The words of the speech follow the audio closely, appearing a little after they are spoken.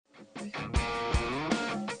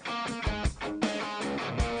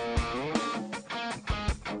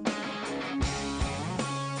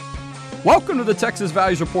Welcome to the Texas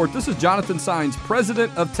Values Report. This is Jonathan Saenz,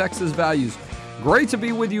 president of Texas Values. Great to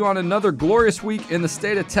be with you on another glorious week in the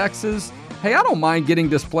state of Texas. Hey, I don't mind getting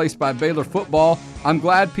displaced by Baylor football. I'm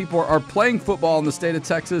glad people are playing football in the state of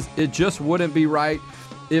Texas. It just wouldn't be right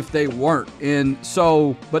if they weren't.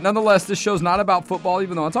 But nonetheless, this show's not about football,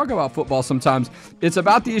 even though I talk about football sometimes. It's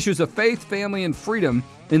about the issues of faith, family, and freedom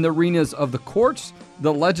in the arenas of the courts,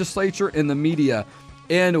 the legislature, and the media.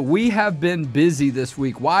 And we have been busy this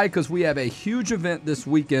week. Why? Because we have a huge event this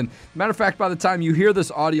weekend. Matter of fact, by the time you hear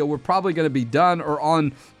this audio, we're probably going to be done or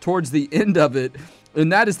on towards the end of it.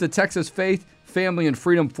 And that is the Texas Faith, Family, and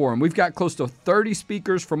Freedom Forum. We've got close to 30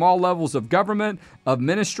 speakers from all levels of government, of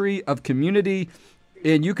ministry, of community.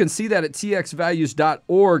 And you can see that at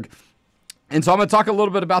txvalues.org. And so I'm going to talk a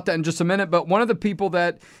little bit about that in just a minute. But one of the people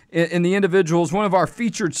that, in the individuals, one of our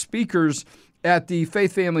featured speakers at the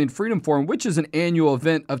Faith, Family, and Freedom Forum, which is an annual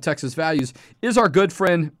event of Texas Values, is our good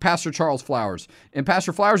friend, Pastor Charles Flowers. And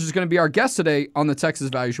Pastor Flowers is going to be our guest today on the Texas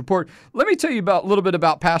Values Report. Let me tell you a little bit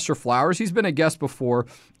about Pastor Flowers. He's been a guest before,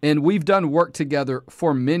 and we've done work together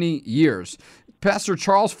for many years. Pastor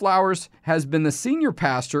Charles Flowers has been the senior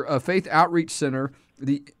pastor of Faith Outreach Center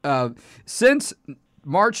since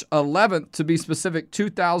March 11th, to be specific,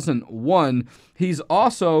 2001. He's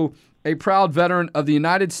also a proud veteran of the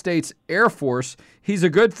United States Air Force. He's a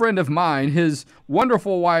good friend of mine. His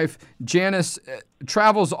wonderful wife, Janice,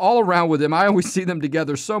 travels all around with him. I always see them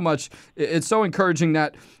together so much. It's so encouraging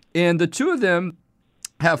that. And the two of them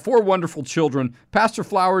have 4 wonderful children. Pastor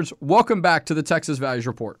Flowers, welcome back to the Texas Values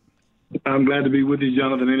Report. I'm glad to be with you,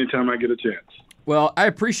 Jonathan, anytime I get a chance. Well, I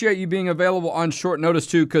appreciate you being available on short notice,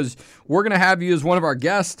 too, because we're going to have you as one of our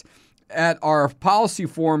guests at our policy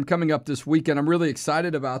forum coming up this weekend. I'm really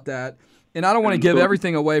excited about that. And I don't want to give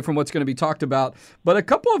everything away from what's going to be talked about, but a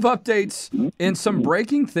couple of updates and some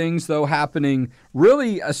breaking things, though, happening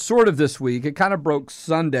really sort of this week. It kind of broke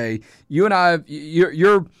Sunday. You and I,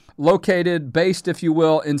 you're located, based, if you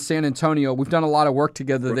will, in San Antonio. We've done a lot of work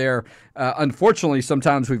together there. Unfortunately,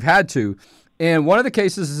 sometimes we've had to. And one of the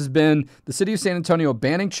cases has been the city of San Antonio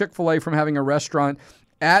banning Chick-fil-A from having a restaurant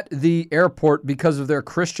at the airport because of their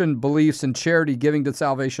Christian beliefs and charity giving to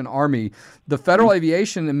Salvation Army. The Federal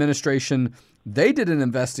Aviation Administration, they did an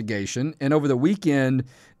investigation, and over the weekend,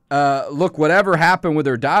 whatever happened with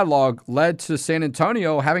their dialogue led to San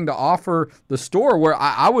Antonio having to offer the store, where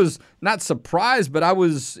I was not surprised, but I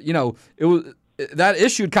was, that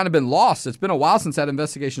issue had kind of been lost. It's been a while since that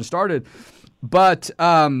investigation started, but so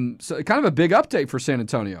kind of a big update for San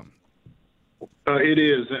Antonio. It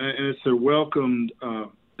is, and it's a welcomed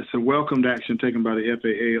action taken by the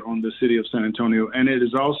FAA on the city of San Antonio, and it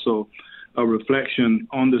is also a reflection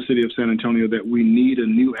on the city of San Antonio that we need a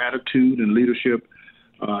new attitude and leadership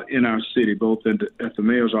in our city, both at the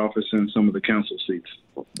mayor's office and some of the council seats.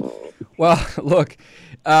 Well, look,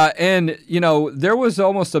 there was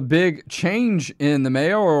almost a big change in the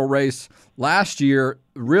mayoral race last year,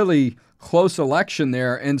 really close election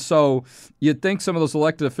there, and so you'd think some of those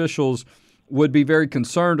elected officials would be very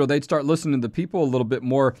concerned, or they'd start listening to the people a little bit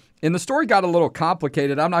more. And the story got a little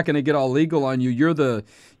complicated. I'm not going to get all legal on you. You're the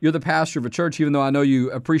pastor of a church, even though I know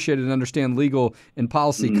you appreciate and understand legal and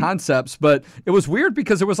policy concepts. But it was weird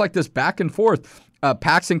because there was like this back and forth.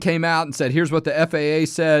 Paxson came out and said, here's what the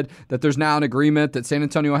FAA said, that there's now an agreement that San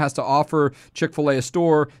Antonio has to offer Chick-fil-A a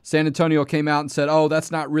store. San Antonio came out and said, oh,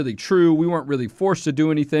 that's not really true. We weren't really forced to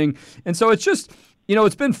do anything. And so it's just,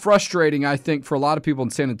 it's been frustrating, I think, for a lot of people in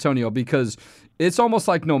San Antonio, because it's almost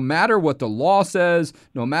like no matter what the law says,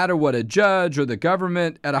 no matter what a judge or the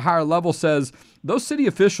government at a higher level says, those city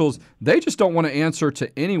officials, they just don't want to answer to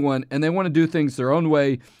anyone, and they want to do things their own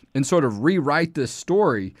way and sort of rewrite this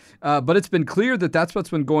story. But it's been clear that that's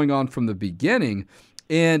what's been going on from the beginning.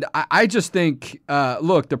 And I just think,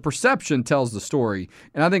 the perception tells the story.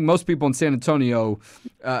 And I think most people in San Antonio,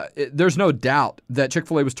 there's no doubt that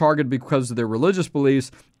Chick-fil-A was targeted because of their religious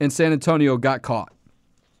beliefs, and San Antonio got caught.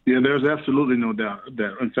 Yeah, there's absolutely no doubt of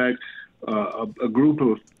that. In fact, a group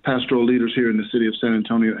of pastoral leaders here in the city of San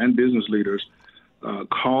Antonio and business leaders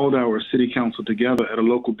called our city council together at a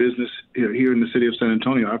local business here in the city of San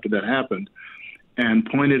Antonio after that happened, and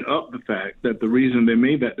pointed up the fact that the reason they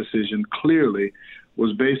made that decision clearly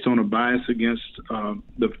was based on a bias against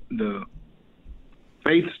the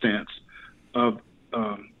faith stance of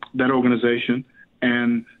that organization,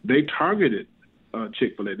 and they targeted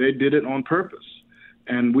Chick-fil-A. They did it on purpose,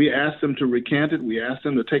 and we asked them to recant it. We asked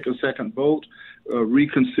them to take a second vote,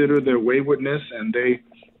 reconsider their waywardness, and they,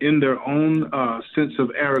 in their own sense of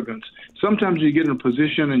arrogance, sometimes you get in a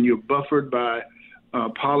position and you're buffered by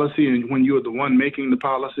policy, and when you're the one making the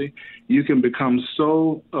policy, you can become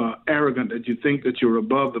so arrogant that you think that you're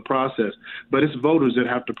above the process. But it's voters that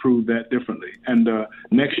have to prove that differently. And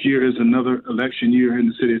next year is another election year in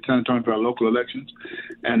the city of San Antonio for our local elections,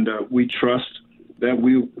 and we trust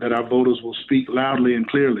that our voters will speak loudly and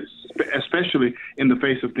clearly, especially in the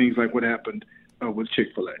face of things like what happened with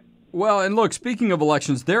Chick-fil-A. Well, and look, speaking of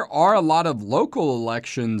elections, there are a lot of local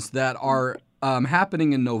elections that are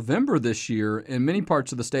happening in November this year in many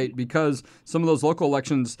parts of the state, because some of those local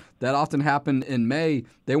elections that often happen in May,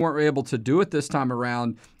 they weren't able to do it this time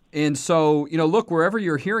around. And so, look, wherever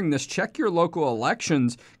you're hearing this, check your local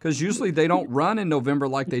elections, because usually they don't run in November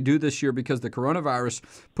like they do this year because the coronavirus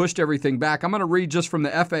pushed everything back. I'm going to read just from the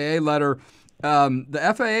FAA letter.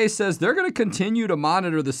 The FAA says they're going to continue to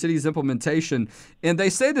monitor the city's implementation, and they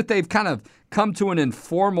say that they've kind of come to an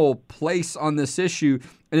informal place on this issue.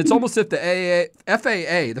 And it's almost as if the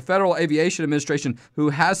FAA, the Federal Aviation Administration, who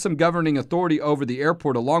has some governing authority over the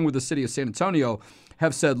airport along with the city of San Antonio,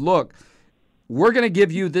 have said, look, we're going to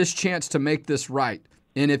give you this chance to make this right.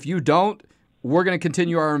 And if you don't, we're going to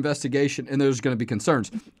continue our investigation, and there's going to be concerns.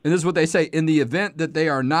 And this is what they say. In the event that they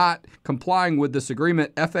are not complying with this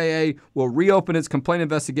agreement, FAA will reopen its complaint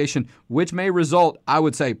investigation, which may result, I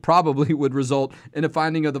would say probably would result, in a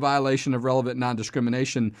finding of the violation of relevant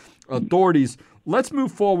non-discrimination authorities. Let's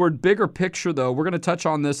move forward. Bigger picture, though. We're going to touch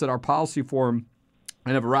on this at our policy forum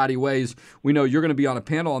in a variety of ways. We know you're going to be on a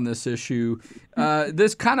panel on this issue.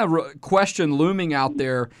 This kind of question looming out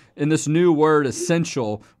there in this new word,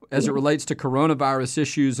 essential, as it relates to coronavirus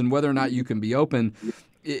issues and whether or not you can be open,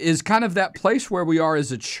 is kind of that place where we are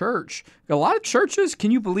as a church. A lot of churches,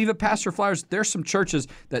 can you believe it, Pastor Flowers? There's some churches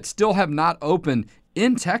that still have not opened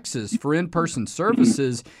in Texas for in-person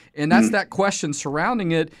services, and that's that question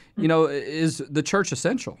surrounding it. Is the church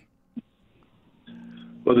essential?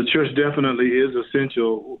 Well, the church definitely is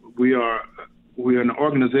essential. We are an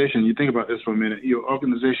organization. You think about this for a minute. You're an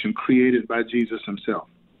organization created by Jesus himself.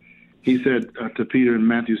 He said to Peter in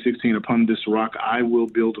Matthew 16, upon this rock I will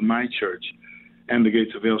build my church, and the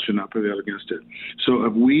gates of hell shall not prevail against it. So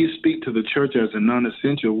if we speak to the church as a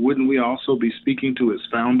non-essential, wouldn't we also be speaking to its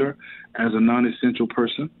founder as a non-essential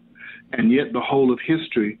person? And yet the whole of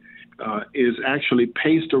history is actually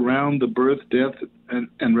paced around the birth, death,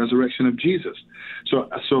 and resurrection of Jesus. So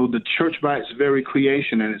the church by its very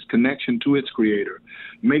creation and its connection to its creator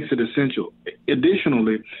makes it essential.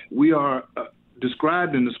 Additionally, we are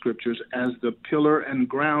described in the scriptures as the pillar and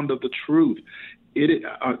ground of the truth.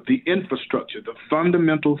 The infrastructure, the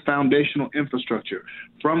fundamental foundational infrastructure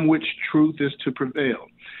from which truth is to prevail.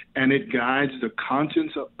 And it guides the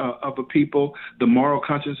conscience of a people, the moral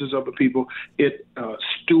consciences of a people. It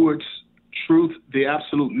stewards truth, the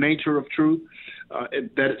absolute nature of truth, that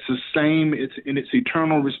it's the same, it's in its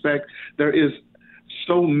eternal respect. There is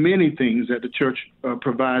so many things that the church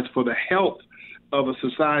provides for the health of a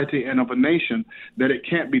society and of a nation that it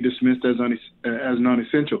can't be dismissed as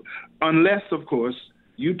non-essential. Unless, of course,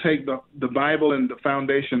 you take the Bible and the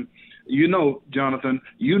foundation. Jonathan,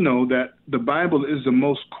 that the Bible is the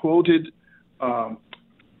most quoted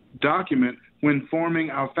document when forming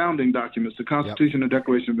our founding documents, the Constitution and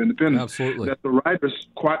Declaration of Independence. Absolutely. That the writers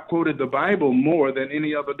quoted the Bible more than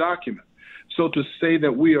any other document. So to say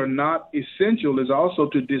that we are not essential is also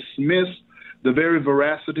to dismiss the very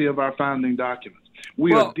veracity of our founding documents.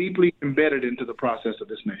 We are deeply embedded into the process of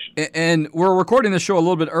this nation. And we're recording this show a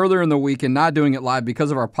little bit earlier in the week and not doing it live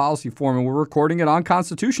because of our policy forum, and we're recording it on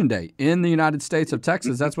Constitution Day in the United States of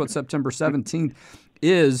Texas. That's what September 17th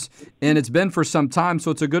is, and it's been for some time,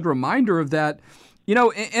 so it's a good reminder of that.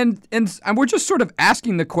 And we're just sort of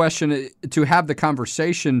asking the question to have the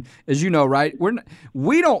conversation, as you know, right?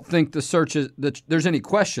 We don't think there's any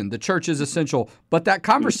question the church is essential, but that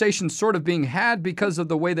conversation's sort of being had because of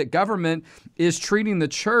the way that government is treating the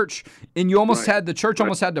church, and you almost had the church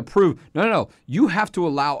almost had to prove, no, you have to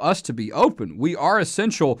allow us to be open. We are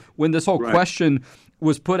essential when this whole question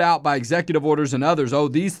was put out by executive orders and others. Oh,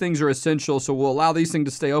 these things are essential, so we'll allow these things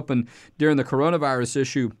to stay open during the coronavirus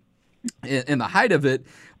issue. In the height of it.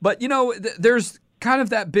 But, there's kind of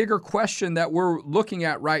that bigger question that we're looking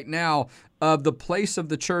at right now of the place of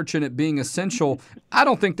the church and it being essential. I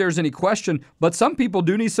don't think there's any question, but some people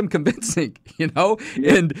do need some convincing, and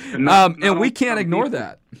we can't ignore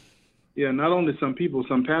that. Yeah, not only some people,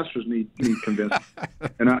 some pastors need convincing.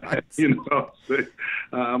 And I'm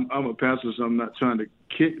a pastor, so I'm not trying to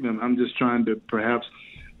kick them. I'm just trying to perhaps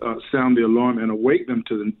sound the alarm and awake them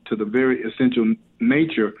to the very essential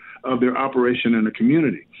nature of their operation in the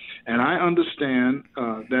community. And I understand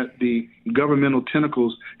that the governmental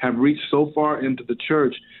tentacles have reached so far into the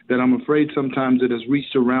church that I'm afraid sometimes it has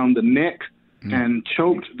reached around the neck and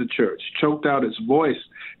choked the church, choked out its voice,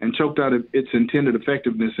 and choked out its intended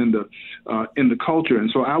effectiveness in the culture.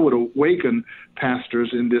 And so I would awaken pastors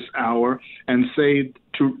in this hour and say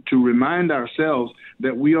to remind ourselves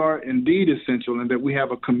that we are indeed essential and that we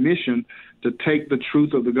have a commission to take the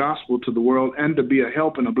truth of the gospel to the world and to be a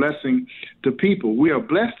help and a blessing to people. We are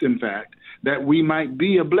blessed, in fact, that we might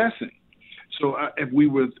be a blessing. So if we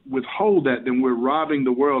withhold that, then we're robbing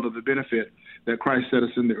the world of the benefit that Christ set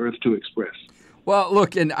us in the earth to express. Well,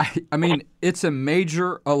 look, and I mean, it's a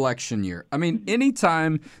major election year. I mean,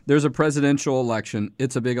 anytime there's a presidential election,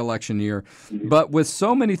 it's a big election year. But with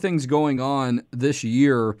so many things going on this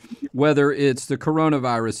year, whether it's the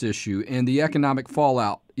coronavirus issue and the economic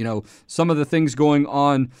fallout, some of the things going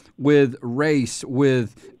on with race,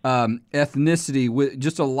 with ethnicity, with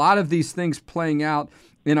just a lot of these things playing out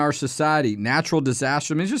in our society, natural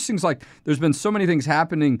disaster. I mean, it just seems like there's been so many things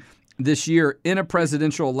happening this year in a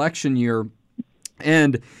presidential election year.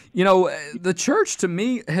 And, the church, to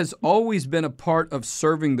me, has always been a part of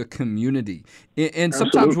serving the community. And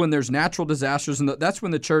sometimes Absolutely. when there's natural disasters, and that's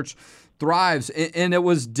when the church thrives. And it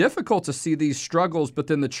was difficult to see these struggles, but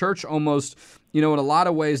then the church almost, in a lot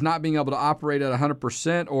of ways, not being able to operate at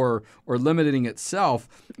 100% or limiting itself.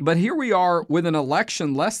 But here we are with an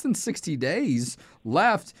election less than 60 days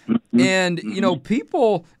left. And,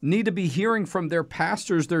 people need to be hearing from their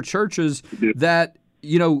pastors, their churches, that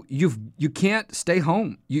you can't stay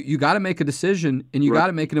home. You got to make a decision, and you got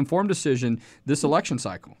to make an informed decision this election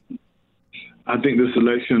cycle. I think this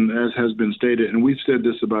election, as has been stated, and we've said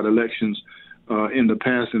this about elections in the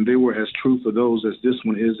past, and they were as true for those as this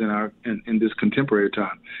one is in this contemporary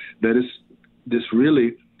time. That is this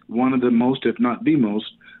really one of the most, if not the most,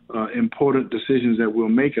 important decisions that we'll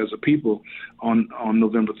make as a people on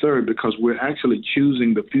November 3rd, because we're actually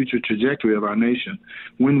choosing the future trajectory of our nation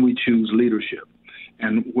when we choose leadership.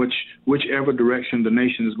 And whichever direction the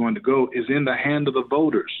nation is going to go is in the hand of the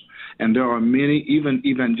voters. And there are many, even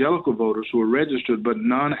evangelical voters, who are registered but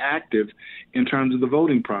non-active in terms of the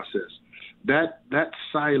voting process. That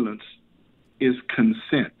silence is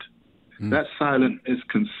consent. That silence is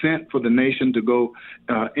consent for the nation to go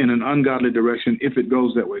in an ungodly direction if it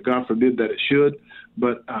goes that way. God forbid that it should.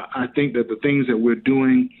 But I think that the things that we're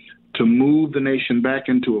doing to move the nation back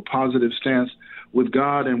into a positive stance with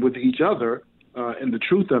God and with each other, and the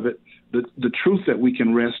truth of it, the truth that we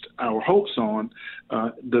can rest our hopes on,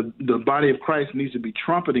 the body of Christ needs to be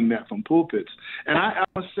trumpeting that from pulpits. And I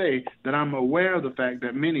must say that I'm aware of the fact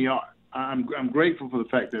that many are. I'm grateful for the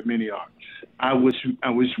fact that many are. I wish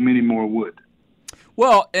many more would.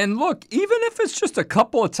 Well, and look, even if it's just a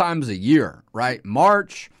couple of times a year, right?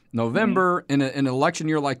 March, November, in an election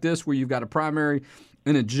year like this where you've got a primary,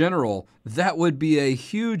 in a general, that would be a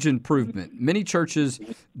huge improvement. Many churches,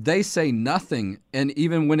 they say nothing, and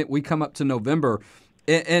even when we come up to November,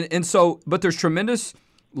 and so, but there's tremendous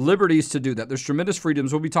liberties to do that. There's tremendous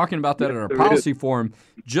freedoms. We'll be talking about that at our policy forum,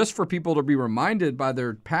 just for people to be reminded by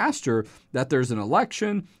their pastor that there's an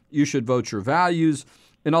election, you should vote your values,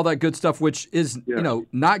 and all that good stuff, which is,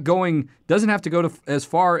 doesn't have to go to as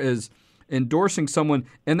far as endorsing someone.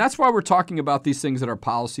 And that's why we're talking about these things at our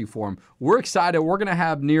policy forum. We're excited. We're going to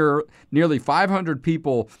have nearly 500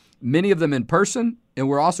 people, many of them in person, and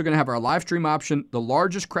we're also going to have our live stream option, the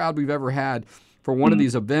largest crowd we've ever had for one of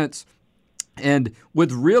these events. And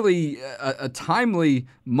with really a timely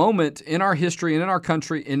moment in our history and in our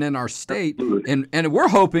country and in our state. And we're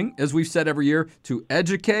hoping, as we've said every year, to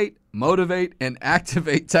educate, motivate, and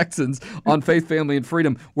activate Texans on faith, family, and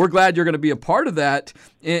freedom. We're glad you're going to be a part of that.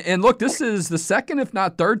 And look, this is the second, if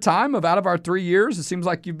not third time out of our 3 years. It seems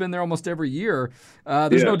like you've been there almost every year.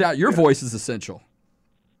 There's no doubt your voice is essential.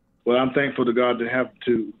 Well, I'm thankful to God to have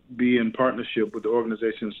to be in partnership with the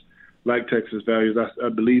organizations like Texas Values. I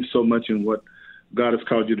believe so much in what God has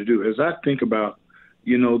called you to do. As I think about,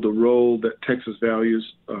 the role that Texas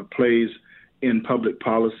Values plays in public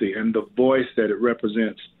policy and the voice that it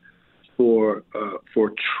represents for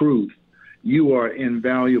truth, you are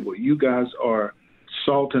invaluable. You guys are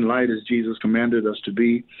salt and light, as Jesus commanded us to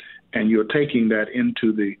be, and you're taking that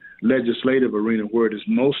into the legislative arena where it is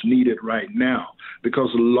most needed right now, because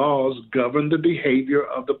laws govern the behavior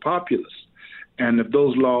of the populace. And if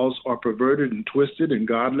those laws are perverted and twisted and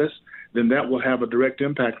godless, then that will have a direct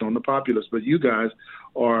impact on the populace. But you guys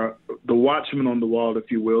are the watchmen on the wall, if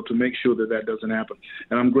you will, to make sure that that doesn't happen.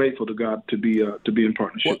 And I'm grateful to God to be in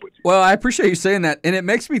partnership with you. Well, I appreciate you saying that. And it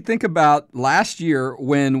makes me think about last year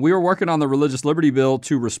when we were working on the Religious Liberty Bill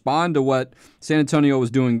to respond to what San Antonio was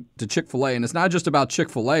doing to Chick-fil-A. And it's not just about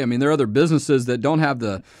Chick-fil-A. I mean, there are other businesses that don't have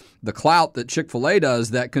the clout that Chick-fil-A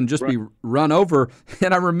does that can just be run over.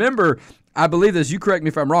 And I remember I believe this. You correct me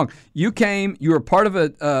if I'm wrong. You came. You were part of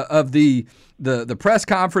the press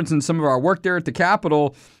conference and some of our work there at the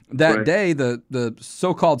Capitol that day, the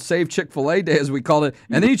so-called Save Chick-fil-A Day, as we called it.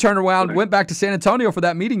 And then you turned around, went back to San Antonio for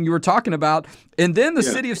that meeting you were talking about. And then the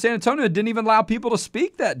city of San Antonio didn't even allow people to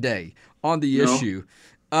speak that day on the issue.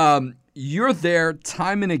 You're there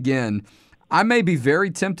time and again. I may be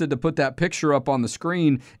very tempted to put that picture up on the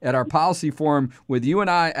screen at our policy forum with you and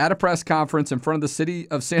I at a press conference in front of the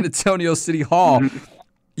city of San Antonio City Hall.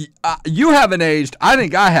 You haven't aged. I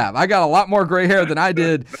think I have. I got a lot more gray hair than I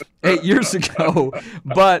did 8 years ago.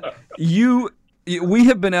 But we've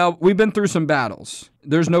been through some battles.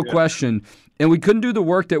 There's no question. And we couldn't do the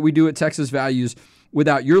work that we do at Texas Values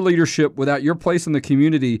without your leadership, without your place in the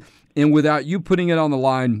community, and without you putting it on the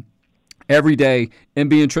line every day and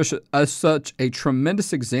being such a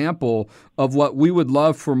tremendous example of what we would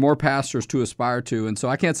love for more pastors to aspire to. And so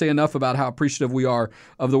I can't say enough about how appreciative we are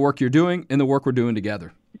of the work you're doing and the work we're doing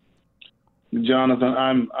together. Jonathan,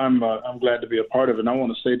 I'm glad to be a part of it. And I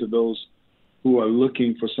want to say to those who are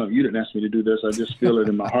looking for something, you didn't ask me to do this, I just feel it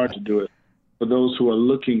in my heart to do it. For those who are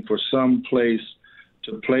looking for some place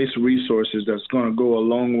to place resources that's going to go a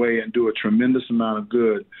long way and do a tremendous amount of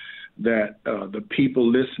good, that the people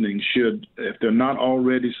listening should, if they're not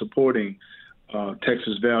already supporting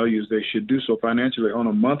Texas Values, they should do so financially on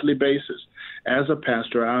a monthly basis. As a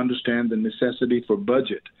pastor, I understand the necessity for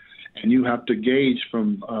budget, and you have to gauge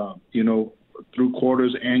from, through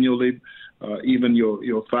quarters, annually, even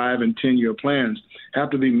your 5 and 10 year plans have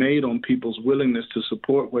to be made on people's willingness to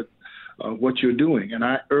support what you're doing. And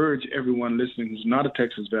I urge everyone listening who's not a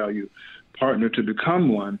Texas Value partner to become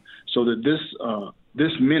one, so that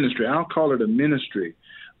this ministry, I'll call it a ministry,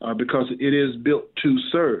 because it is built to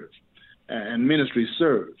serve, and ministry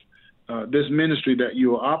serve. This ministry that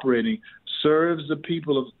you are operating serves the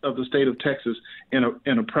people of the state of Texas in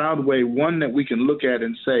a proud way, one that we can look at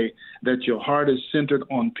and say that your heart is centered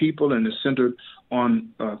on people and is centered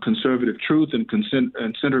on conservative truth and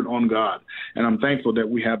centered on God. And I'm thankful that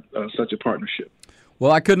we have such a partnership.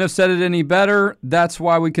 Well, I couldn't have said it any better. That's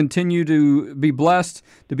why we continue to be blessed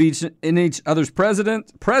to be in each other's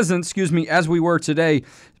presence, as we were today.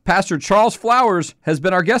 Pastor Charles Flowers has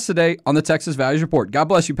been our guest today on the Texas Values Report. God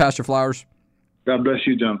bless you, Pastor Flowers. God bless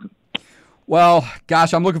you, Jonathan. Well,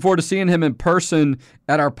 gosh, I'm looking forward to seeing him in person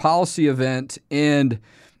at our policy event. And,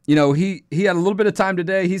 he had a little bit of time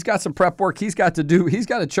today. He's got some prep work he's got to do. He's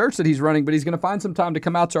got a church that he's running, but he's going to find some time to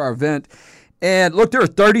come out to our event. And look, there are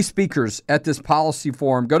 30 speakers at this policy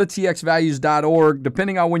forum. Go to txvalues.org.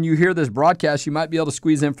 Depending on when you hear this broadcast, you might be able to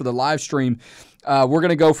squeeze in for the live stream. We're going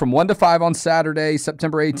to go from 1 to 5 on Saturday,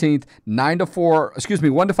 September 18th, 1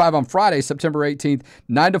 to 5 on Friday, September 18th,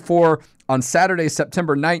 9 to 4 on Saturday,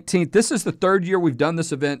 September 19th. This is the third year we've done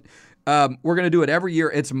this event. We're going to do it every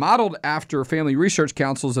year. It's modeled after Family Research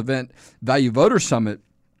Council's event, Value Voter Summit.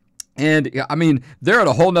 And, they're at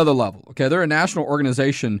a whole nother level, okay? They're a national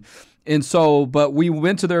organization. And so, but we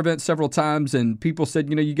went to their event several times, and people said,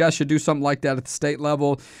 you guys should do something like that at the state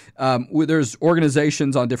level. There's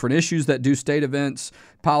organizations on different issues that do state events,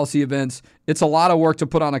 policy events. It's a lot of work to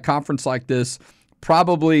put on a conference like this.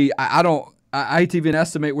 Probably, I hate to even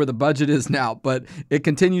estimate where the budget is now, but it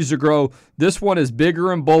continues to grow. This one is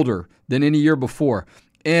bigger and bolder than any year before.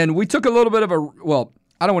 And we took a little bit of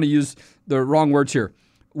I don't want to use the wrong words here.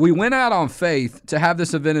 We went out on faith to have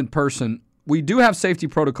this event in person. We do have safety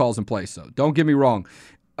protocols in place, though. Don't get me wrong.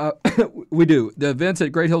 We do. The event's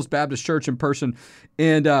at Great Hills Baptist Church in person,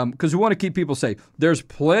 and because we want to keep people safe. There's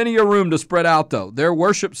plenty of room to spread out, though. Their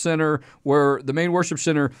worship center, where the main worship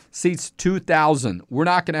center seats 2,000. We're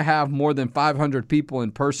not going to have more than 500 people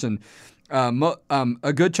in person.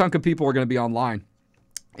 A good chunk of people are going to be online.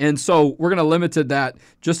 And so we're going to limit to that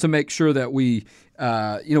just to make sure that we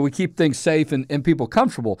keep things safe and people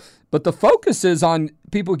comfortable. But the focus is on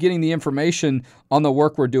people getting the information on the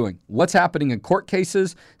work we're doing. What's happening in court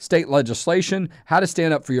cases, state legislation, how to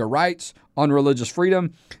stand up for your rights on religious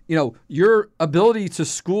freedom. Your ability to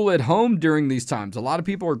school at home during these times. A lot of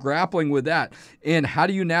people are grappling with that. And how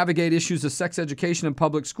do you navigate issues of sex education in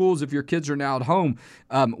public schools if your kids are now at home?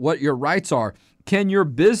 What your rights are. Can your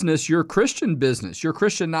business, your Christian business, your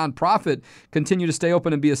Christian nonprofit continue to stay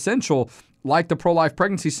open and be essential like the pro-life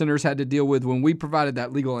pregnancy centers had to deal with when we provided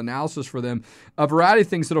that legal analysis for them? A variety of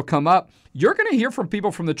things that'll come up. You're going to hear from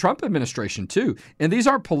people from the Trump administration too. And these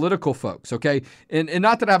aren't political folks, okay? And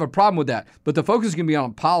not that I have a problem with that, but the focus is going to be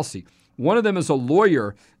on policy. One of them is a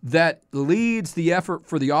lawyer that leads the effort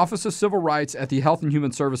for the Office of Civil Rights at the Health and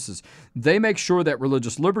Human Services. They make sure that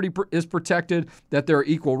religious liberty is protected, that there are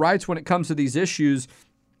equal rights when it comes to these issues.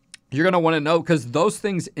 You're going to want to know because those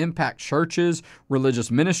things impact churches,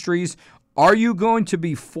 religious ministries, Are you going to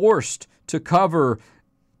be forced to cover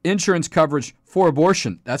insurance coverage for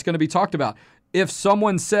abortion? That's going to be talked about. If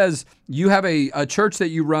someone says you have a church that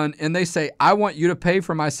you run and they say, I want you to pay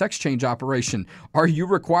for my sex change operation, are you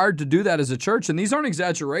required to do that as a church? And these aren't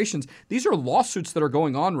exaggerations. These are lawsuits that are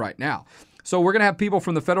going on right now. So we're going to have people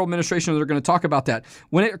from the federal administration that are going to talk about that.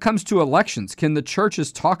 When it comes to elections, can the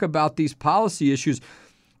churches talk about these policy issues?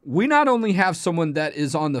 We not only have someone that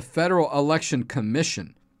is on the Federal Election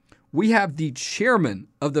Commission, we have the chairman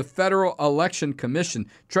of the Federal Election Commission,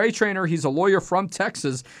 Trey Traynor. He's a lawyer from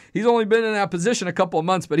Texas. He's only been in that position a couple of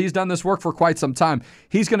months, but he's done this work for quite some time.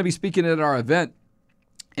 He's going to be speaking at our event.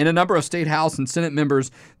 And a number of state House and Senate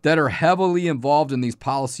members that are heavily involved in these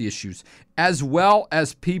policy issues, as well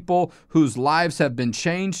as people whose lives have been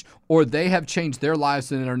changed or they have changed their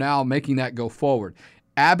lives and are now making that go forward.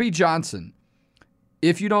 Abby Johnson,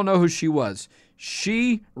 if you don't know who she was,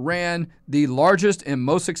 she ran the largest and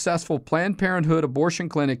most successful Planned Parenthood abortion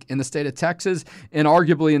clinic in the state of Texas and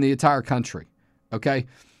arguably in the entire country. Okay?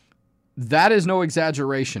 That is no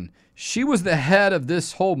exaggeration. She was the head of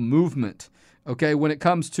this whole movement, okay, when it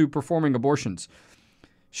comes to performing abortions.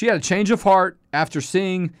 She had a change of heart after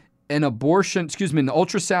seeing an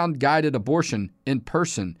ultrasound-guided abortion in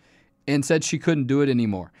person and said she couldn't do it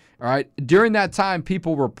anymore. All right. During that time,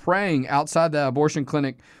 people were praying outside the abortion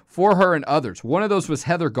clinic for her and others. One of those was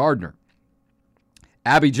Heather Gardner.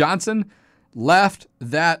 Abby Johnson left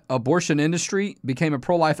that abortion industry, became a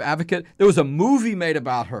pro-life advocate. There was a movie made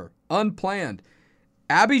about her, unplanned.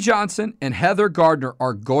 Abby Johnson and Heather Gardner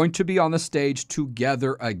are going to be on the stage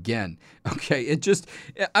together again. Okay. I don't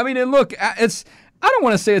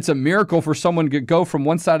want to say it's a miracle for someone to go from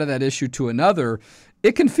one side of that issue to another.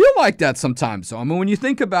 It can feel like that sometimes. So, when you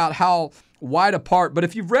think about how wide apart, but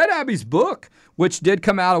if you've read Abby's book, which did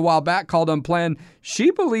come out a while back called Unplanned, she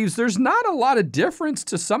believes there's not a lot of difference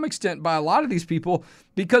to some extent by a lot of these people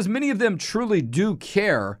because many of them truly do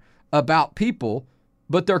care about people,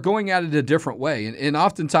 but they're going at it a different way and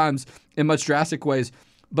oftentimes in much drastic ways.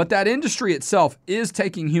 But that industry itself is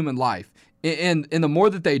taking human life. And the more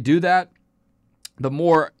that they do that, the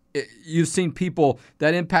more you've seen people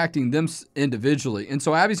that impacting them individually. And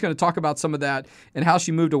so Abby's going to talk about some of that and how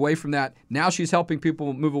she moved away from that. Now she's helping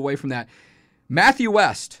people move away from that. Matthew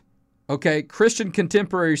West, okay, Christian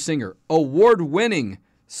contemporary singer, award-winning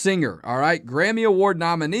singer, all right, Grammy Award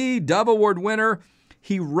nominee, Dove Award winner.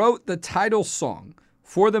 He wrote the title song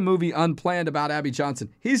for the movie Unplanned about Abby Johnson.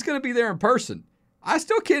 He's going to be there in person. I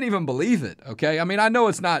still can't even believe it, okay? I know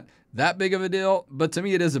it's not that big of a deal, but to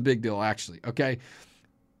me it is a big deal, actually, okay?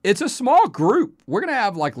 It's a small group. We're going to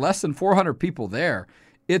have like less than 400 people there.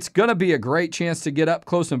 It's going to be a great chance to get up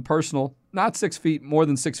close and personal. Not 6 feet, more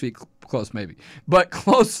than 6 feet close maybe, but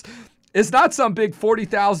close. It's not some big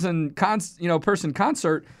 40,000 person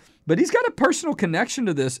concert, but he's got a personal connection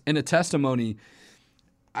to this and a testimony.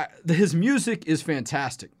 His music is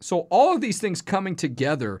fantastic. So all of these things coming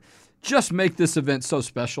together just make this event so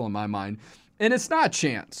special in my mind. And it's not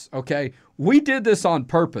chance, okay? We did this on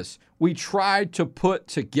purpose. We tried to put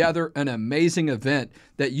together an amazing event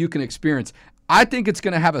that you can experience. I think it's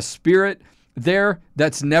going to have a spirit there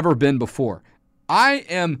that's never been before. I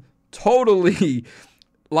am totally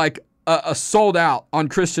like a sold out on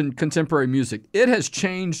Christian contemporary music. It has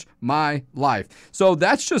changed my life. So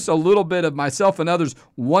that's just a little bit of myself and others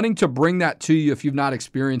wanting to bring that to you if you've not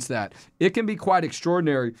experienced that. It can be quite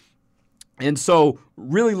extraordinary. And so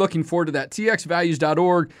really looking forward to that.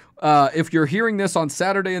 txvalues.org. If you're hearing this on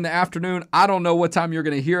Saturday in the afternoon, I don't know what time you're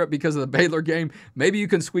going to hear it because of the Baylor game. Maybe you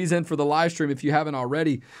can squeeze in for the live stream if you haven't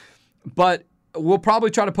already. But we'll probably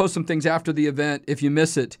try to post some things after the event if you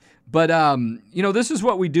miss it. But, this is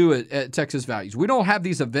what we do at Texas Values. We don't have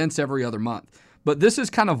these events every other month. But this is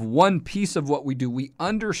kind of one piece of what we do. We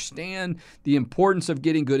understand the importance of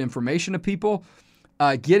getting good information to people,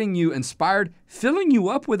 getting you inspired, filling you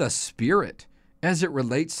up with a spirit as it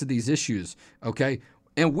relates to these issues, okay?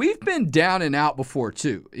 And we've been down and out before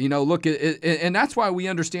too. Look, and that's why we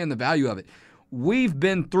understand the value of it. We've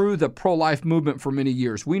been through the pro-life movement for many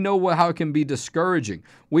years. We know how it can be discouraging.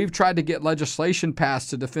 We've tried to get legislation passed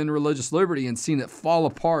to defend religious liberty and seen it fall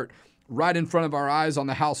apart right in front of our eyes on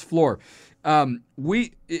the House floor.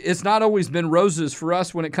 It's not always been roses for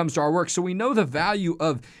us when it comes to our work. So we know the value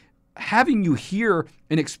of having you here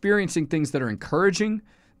and experiencing things that are encouraging,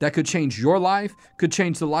 that could change your life, could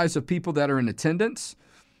change the lives of people that are in attendance.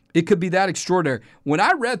 It could be that extraordinary. When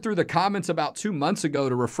I read through the comments about 2 months ago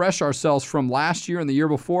to refresh ourselves from last year and the year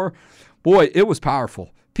before, boy, it was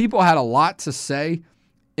powerful. People had a lot to say,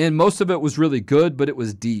 and most of it was really good, but it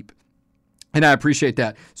was deep. And I appreciate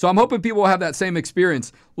that. So I'm hoping people will have that same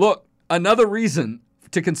experience. Look, another reason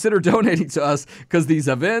to consider donating to us, because these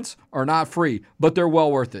events are not free, but they're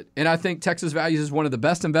well worth it. And I think Texas Values is one of the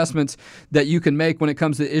best investments that you can make when it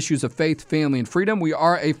comes to issues of faith, family, and freedom. We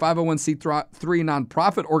are a 501c3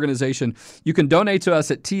 nonprofit organization. You can donate to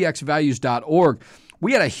us at txvalues.org.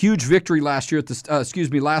 We had a huge victory last week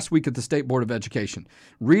at the State Board of Education.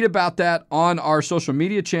 Read about that on our social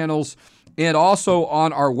media channels and also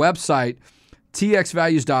on our website,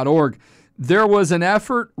 txvalues.org. There was an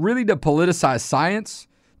effort really to politicize science,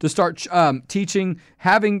 to start teaching,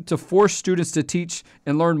 having to force students to teach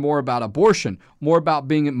and learn more about abortion, more about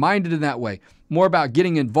being minded in that way, more about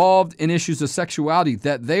getting involved in issues of sexuality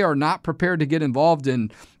that they are not prepared to get involved in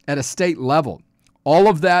at a state level. All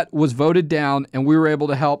of that was voted down, and we were able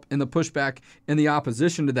to help in the pushback and the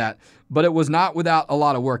opposition to that. But it was not without a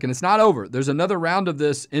lot of work, and it's not over. There's another round of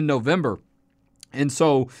this in November. And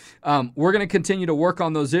so we're going to continue to work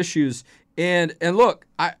on those issues. And look,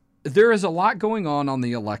 there is a lot going on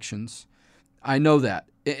the elections. I know that.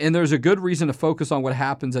 And there's a good reason to focus on what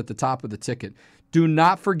happens at the top of the ticket. Do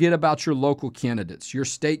not forget about your local candidates, your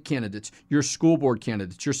state candidates, your school board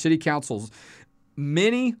candidates, your city councils.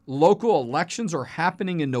 Many local elections are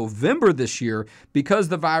happening in November this year because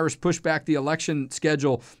the virus pushed back the election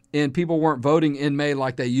schedule and people weren't voting in May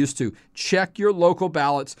like they used to. Check your local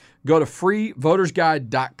ballots. Go to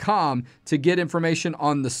freevotersguide.com to get information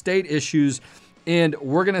on the state issues. And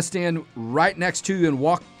we're going to stand right next to you and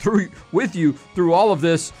walk through with you through all of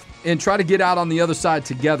this and try to get out on the other side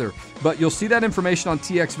together. But you'll see that information on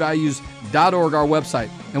txvalues.org, our website.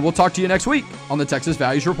 And we'll talk to you next week on the Texas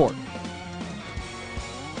Values Report.